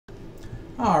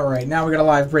All right, now we got a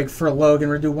live break for Logan.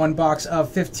 We're going to do one box of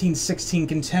 15-16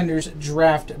 Contenders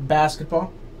Draft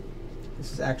Basketball.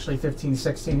 This is actually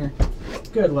 15-16 here.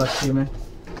 Good luck to you, man.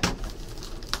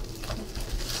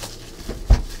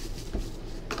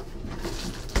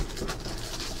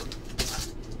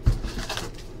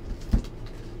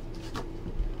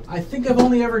 I think I've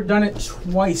only ever done it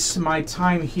twice my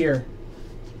time here.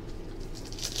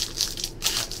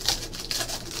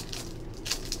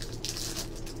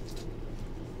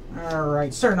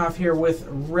 Alright, starting off here with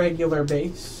regular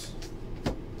base.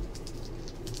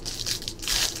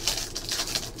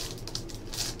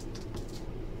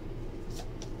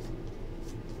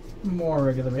 More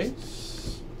regular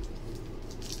base.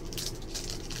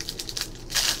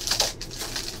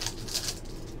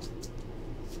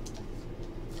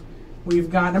 We've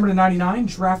got number 99,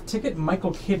 draft ticket,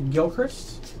 Michael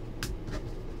Kidd-Gilchrist.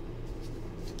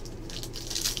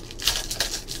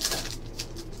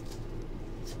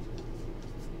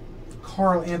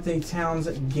 Karl Anthony Towns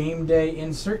game day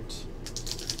insert.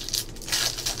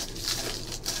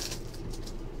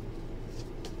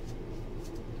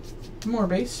 More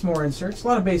base, more inserts. A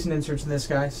lot of base and inserts in this,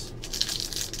 guys.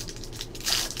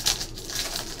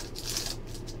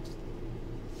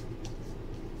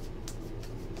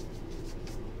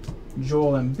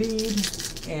 Joel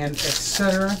Embiid and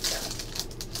etc.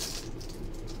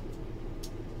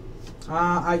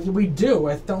 We do.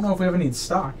 I don't know if we have any in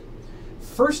stock.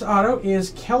 First auto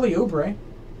is Kelly Oubre,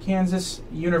 Kansas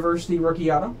University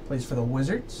rookie auto. Plays for the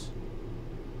Wizards.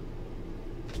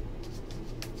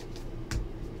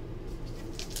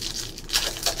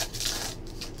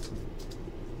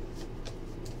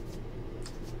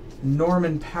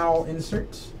 Norman Powell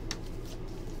insert.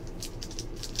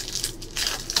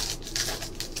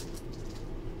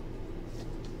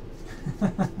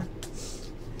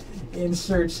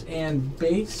 Inserts and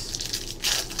base.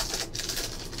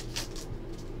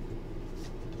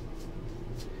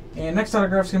 And next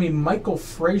autograph is going to be Michael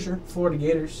Frazier, Florida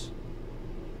Gators.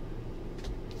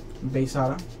 Base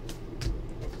auto.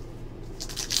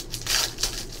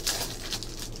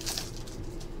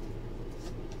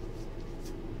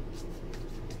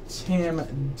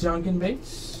 Tim Duncan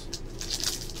base.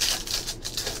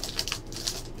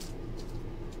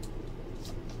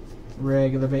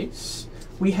 Regular base.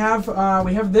 We have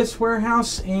this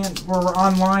warehouse and we're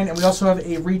online, and we also have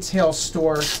a retail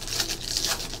store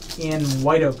in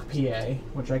White Oak, PA,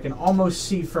 which I can almost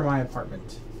see from my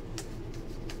apartment.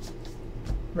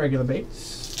 Regular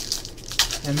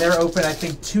base. And they're open, I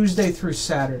think, Tuesday through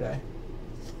Saturday.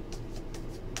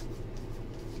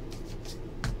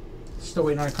 Still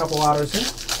waiting on a couple autos here.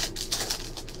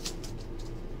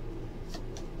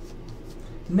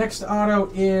 Next auto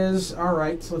is,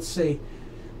 alright, so let's see.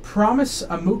 Promise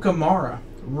Amukamara,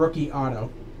 rookie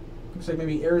auto. Looks like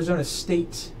maybe Arizona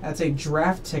State. That's a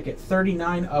draft ticket,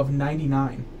 39 of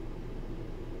 99.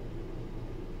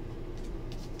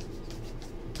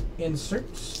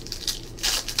 Inserts.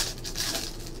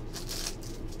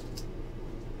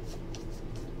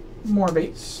 More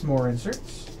base, more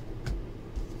inserts.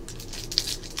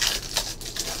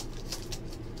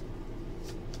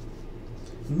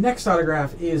 Next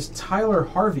autograph is Tyler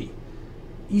Harvey,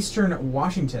 Eastern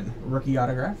Washington, rookie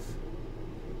autograph.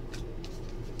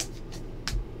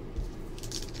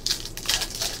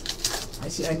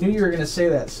 I knew you were going to say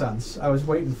that, Sons. I was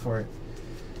waiting for it.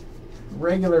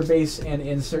 Regular base and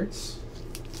inserts.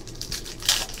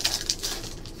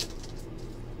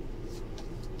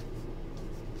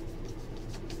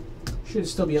 Should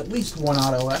still be at least one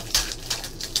auto left.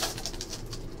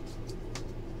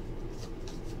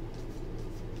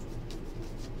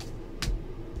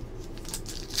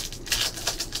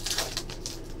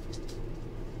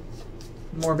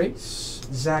 More base.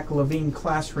 Zach LaVine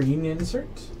class reunion insert.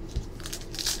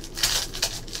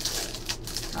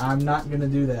 I'm not going to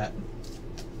do that.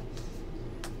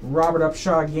 Robert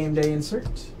Upshaw game day insert.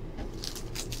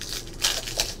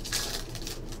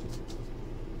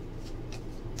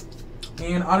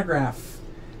 And autograph.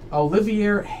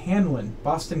 Olivier Hanlon,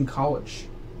 Boston College.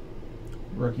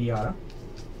 Rookie auto.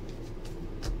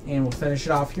 And we'll finish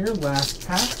it off here. Last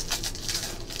pack.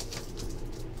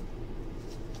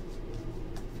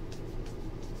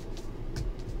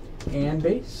 And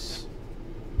base.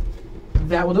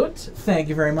 That will do it. Thank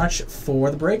you very much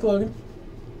for the break, Logan.